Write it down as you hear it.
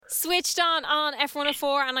Switched on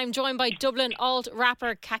F104, and I'm joined by Dublin alt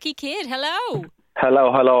rapper Khakikid. Hello.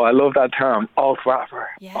 Hello. I love that term, alt rapper.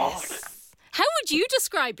 Yes. Alt. How would you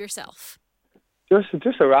describe yourself?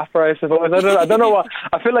 Just a rapper, I suppose. I don't know what.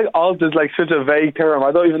 I feel like alt is like such a vague term.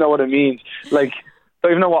 I don't even know what it means. Like, I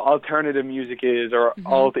don't even know what alternative music is, or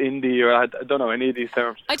alt indie, or I don't know any of these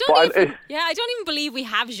terms. I don't even believe we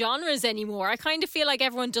have genres anymore. I kind of feel like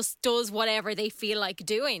everyone just does whatever they feel like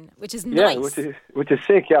doing, which is nice. Yeah, which is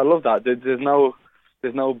sick. Yeah, I love that.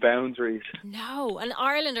 There's no boundaries. No, and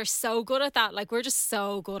Ireland are so good at that. Like, we're just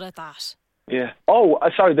so good at that. Yeah. Oh,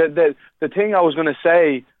 sorry. The thing I was going to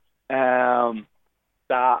say,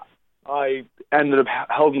 that I ended up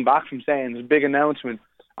holding back from saying, is a big announcement.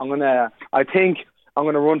 I think I'm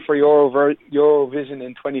gonna run for Eurovision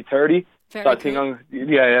in 2030. Very so I cool. think so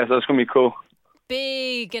it's gonna be cool.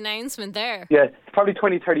 Big announcement there. Yeah, probably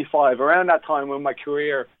 2035. Around that time, when my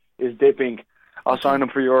career is dipping, I'll sign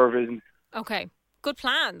up for Eurovision. Okay. Good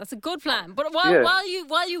plan. That's a good plan. But while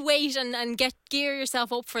you wait and gear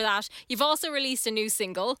yourself up for that, you've also released a new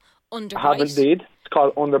single, Underbite. I have indeed. It's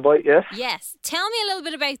called Underbite, yes. Yes. Tell me a little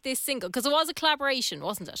bit about this single, because it was a collaboration,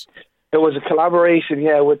 wasn't it? It was a collaboration,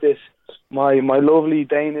 with this my lovely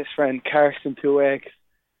Danish friend Karsten 2X.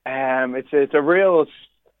 It's a real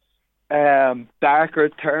darker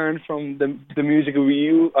turn from the music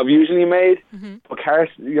I've usually made. Mm-hmm. But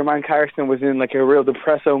your man Karsten was in like a real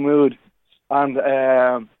depresso mood, and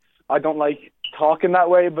I don't like talking that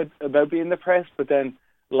way, but about being depressed. But then,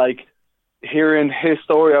 like, hearing his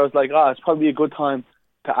story, I was like, it's probably a good time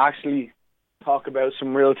to actually talk about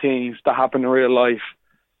some real things that happen in real life,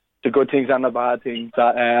 the good things and the bad things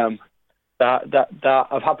that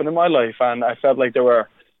have happened in my life, and I felt like they were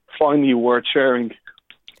finally worth sharing.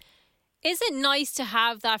 Is it nice to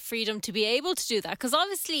have that freedom to be able to do that? Because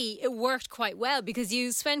obviously it worked quite well, because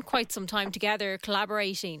you spent quite some time together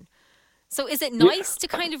collaborating. So is it nice to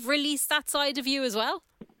kind of release that side of you as well?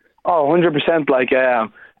 Oh,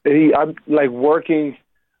 100%. I'm like working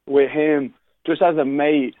with him just as a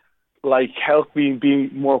mate, like, helped me be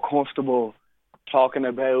more comfortable talking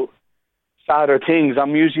about sadder things.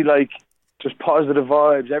 I'm usually like just positive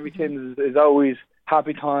vibes. Everything is always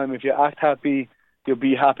happy time. If you act happy, you'll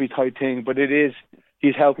be happy type thing. But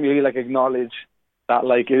he's helped me like acknowledge that,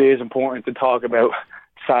 like, it is important to talk about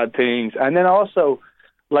sad things. And then also,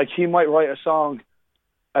 like, he might write a song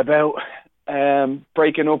about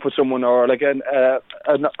breaking up with someone, or like an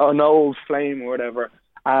old flame or whatever.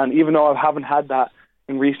 And even though I haven't had that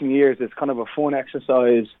in recent years, it's kind of a fun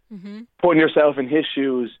exercise, putting yourself in his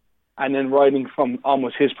shoes and then writing from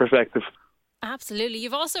almost his perspective. Absolutely.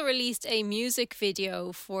 You've also released a music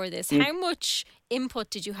video for this. How much input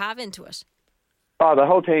did you have into it? Oh, the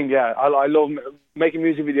whole thing, yeah. I love making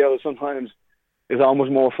music videos. Sometimes is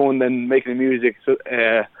almost more fun than making the music,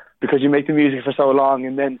 because you make the music for so long,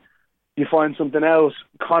 and then you find something else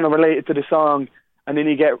kind of related to the song, and then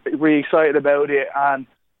you get really excited about it, and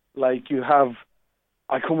like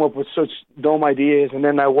I come up with such dumb ideas, and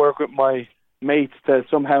then I work with my mates to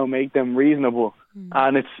somehow make them reasonable,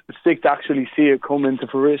 and it's sick to actually see it come into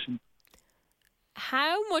fruition.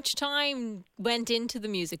 How much time went into the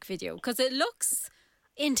music video? Because it looks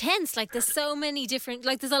intense, like there's so many different,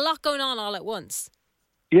 like there's a lot going on all at once.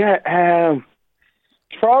 Yeah,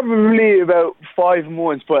 probably about 5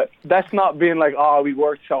 months, but that's not being like, we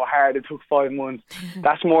worked so hard, it took 5 months.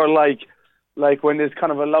 That's more like when there's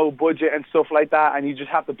kind of a low budget and stuff like that, and you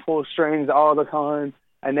just have to pull strings all the time,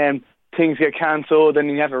 and then things get cancelled,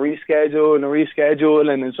 and you have to reschedule,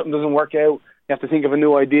 and then something doesn't work out, you have to think of a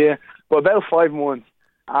new idea. But about 5 months,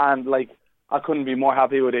 and like, I couldn't be more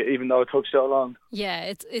happy with it, even though it took so long. Yeah,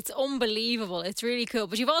 it's unbelievable. It's really cool.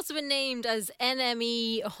 But you've also been named as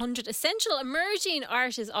NME 100 Essential Emerging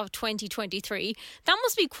Artist of 2023. That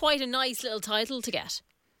must be quite a nice little title to get.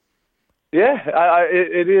 Yeah,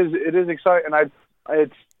 it is exciting.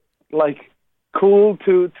 It's like cool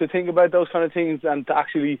to think about those kind of things, and to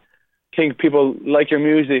actually think people like your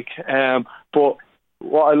music. But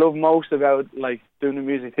what I love most about like doing the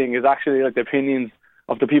music thing is actually like the opinions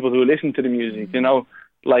of the people who listen to the music.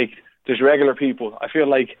 Like, there's regular people. I feel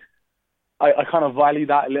like I kind of value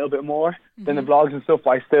that a little bit more than the blogs and stuff.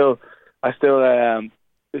 But it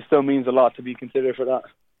still means a lot to be considered for that.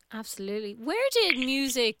 Absolutely. Where did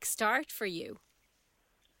music start for you?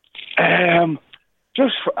 I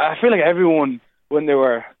feel like everyone, when they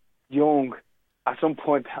were young, at some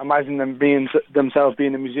point, imagine them themselves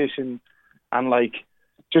being a musician, and like,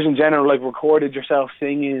 just in general, like, recorded yourself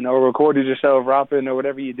singing or recorded yourself rapping or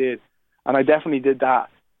whatever you did. And I definitely did that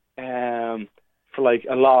for like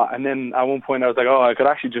a lot. And then at one point I was like, I could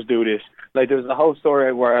actually just do this. Like, there was a whole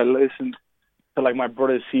story where I listened to like my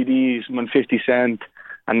brother's CDs when 50 Cent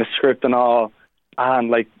and the script and all, and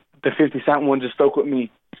like the 50 Cent one just stuck with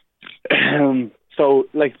me. So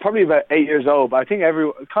like probably about 8 years old, but I think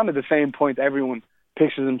kind of the same point everyone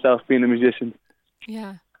pictures themselves being a musician.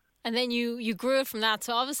 Yeah. And then you grew it from that.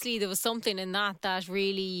 So obviously there was something in that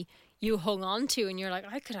really you hung on to, and you're like,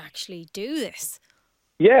 I could actually do this.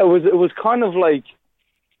 Yeah, it was kind of like,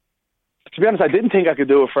 to be honest, I didn't think I could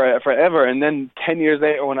do it forever. And then 10 years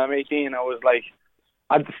later, when I'm 18, I was like,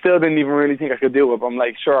 I still didn't even really think I could do it. But I'm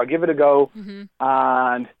like, sure, I'll give it a go. Mm-hmm.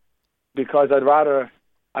 And because I'd rather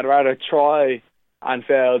try and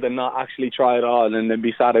fail than not actually try at all and then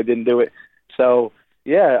be sad I didn't do it. So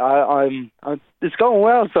yeah, I'm it's going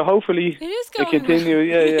well. So hopefully it continue.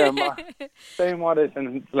 Well. Yeah. Stay modest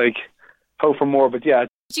and like hope for more. But yeah.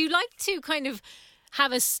 Do you like to kind of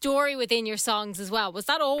have a story within your songs as well? Was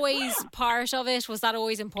that always part of it? Was that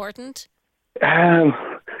always important?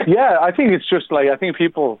 Yeah, I think it's just like, I think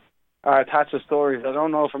people are attached to stories. I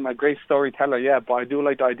don't know if I'm a great storyteller yet, but I do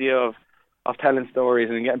like the idea of telling stories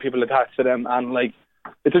and getting people attached to them. And like,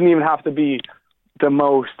 it doesn't even have to be the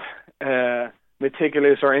most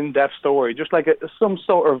meticulous or in-depth story, just like some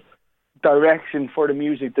sort of direction for the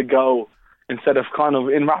music to go. Instead of kind of,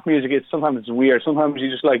 in rap music, sometimes it's weird. Sometimes you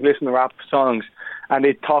just like listen to rap songs and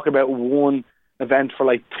they talk about one event for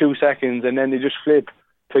like 2 seconds and then they just flip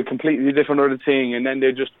to a completely different other thing, and then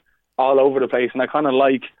they're just all over the place. And I kind of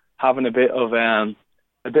like having a bit of a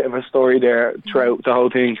story there throughout the whole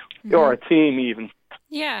thing, or a theme even.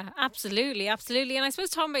 Yeah, absolutely. And I suppose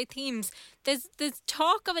talking about themes, there's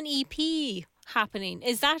talk of an EP happening.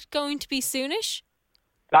 Is that going to be soonish?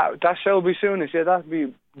 That shall be soonish. Yeah, that'll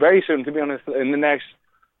be very soon, to be honest, in the next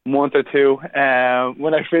month or two,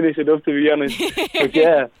 when I finish it up, to be honest. But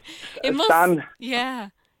yeah,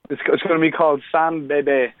 it's going to be called Sand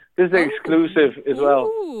Bebe. This is exclusive as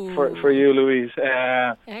well for you, Louise.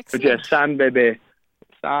 Excellent. But yeah, Sand Bebe.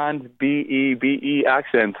 Sand, B-E-B-E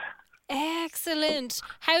accent. Excellent.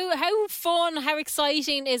 How fun, how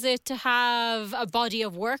exciting is it to have a body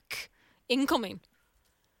of work incoming?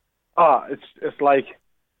 Oh, it's like,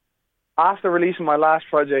 after releasing my last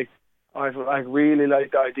project, I really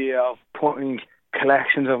like the idea of putting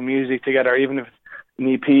collections of music together, even if it's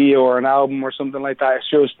an EP or an album or something like that.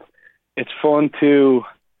 It's fun to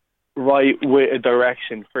write with a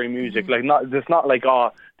direction for your music. Mm-hmm. Like, it's not like,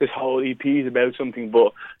 this whole EP is about something,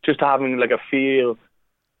 but just having like a feel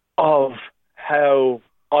of how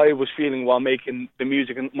I was feeling while making my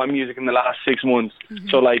music in the last 6 months. Mm-hmm.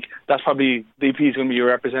 So like, that's probably, the EP is going to be a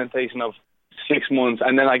representation of 6 months,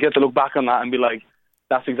 and then I get to look back on that and be like,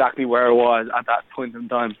 that's exactly where I was at that point in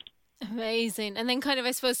time. Amazing. And then kind of,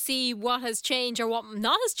 I suppose, see what has changed or what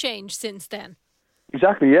not has changed since then.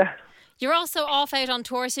 Exactly, yeah. You're also off out on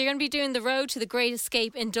tour, so you're going to be doing the Road to the Great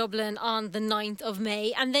Escape in Dublin on the 9th of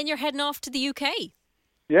May, and then you're heading off to the UK.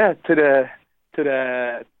 Yeah,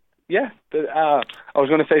 I was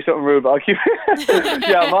going to say something rude, but I'll keep it.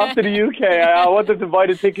 Yeah, I'm off to the UK. I wanted to buy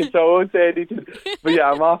the ticket, so I won't say anything. But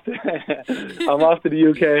yeah, I'm off to the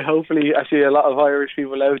UK. Hopefully, I see a lot of Irish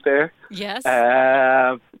people out there. Yes.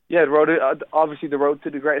 Yeah, the Road to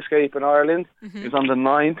the Great Escape in Ireland is on the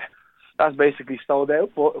 9th. That's basically sold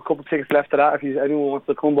out, but a couple of tickets left to that if anyone wants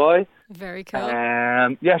to come by. Very cool. Yeah,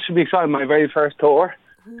 it should be exciting. My very first tour.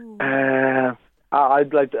 I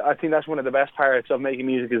think that's one of the best parts of making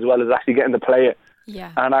music as well, is actually getting to play it.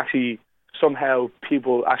 Yeah. And actually somehow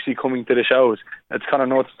people actually coming to the shows. It's kind of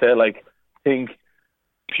nuts to like think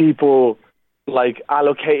people like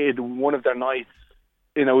allocated one of their nights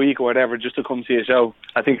in a week or whatever just to come see a show.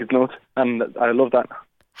 I think it's nuts, and I love that.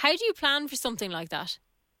 How do you plan for something like that?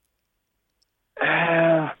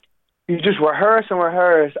 You just rehearse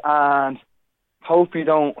and hope you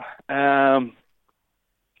don't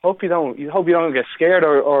get scared,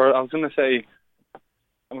 or I was going to say,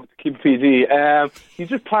 I'm going to keep it PG. You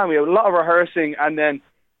just plan with a lot of rehearsing, and then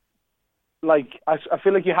like I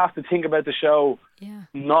feel like you have to think about the show,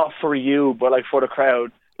 not for you, but like for the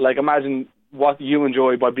crowd. Like, imagine what you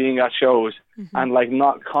enjoy by being at shows, and like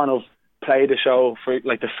not kind of play the show for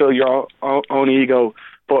like to fill your own ego,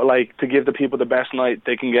 but like to give the people the best night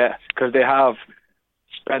they can get, because they have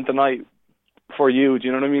spent the night for you. Do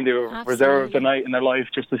you know what I mean? They reserved the night in their life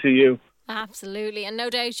just to see you. Absolutely. And no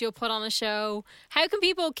doubt you'll put on a show. How can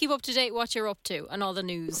people keep up to date what you're up to and all the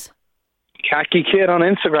news? Khakikid on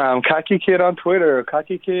Instagram, Khakikid on Twitter,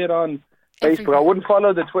 Khakikid on Facebook. Everywhere. I wouldn't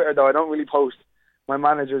follow the Twitter though. I don't really post. My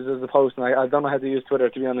manager does the post, and I don't know how to use Twitter,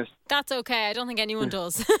 to be honest. That's okay. I don't think anyone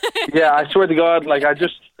does. Yeah, I swear to God, like I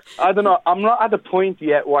don't know. I'm not at the point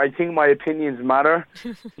yet where I think my opinions matter.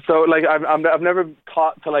 So like I've never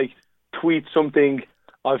thought to like tweet something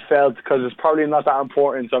I've felt, because it's probably not that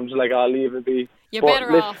important, so I'm just like, I'll leave it be. You're But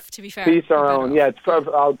better off, to be fair. Peace You're around. better Yeah, off.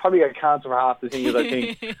 I'll probably get cancer for half the things I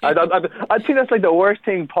think. I think that's like the worst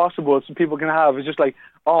thing possible some people can have. It's just like,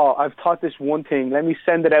 oh, I've taught this one thing. Let me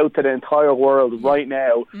send it out to the entire world right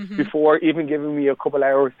now before even giving me a couple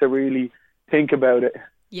hours to really think about it.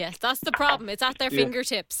 Yes, that's the problem. It's at their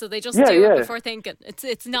fingertips, so they just Yeah, do yeah. it before thinking.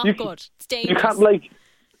 It's not good. It's dangerous. You can't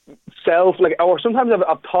or sometimes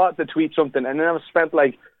I've taught to tweet something and then I've spent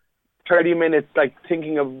like 30 minutes like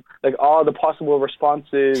thinking of like all the possible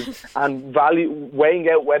responses and weighing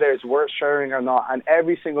out whether it's worth sharing or not, and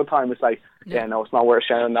every single time it's like, no, it's not worth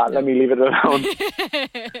sharing that. Let me leave it alone.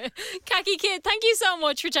 Khakikid, thank you so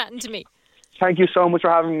much for chatting to me. Thank you so much for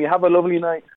having me. Have a lovely night.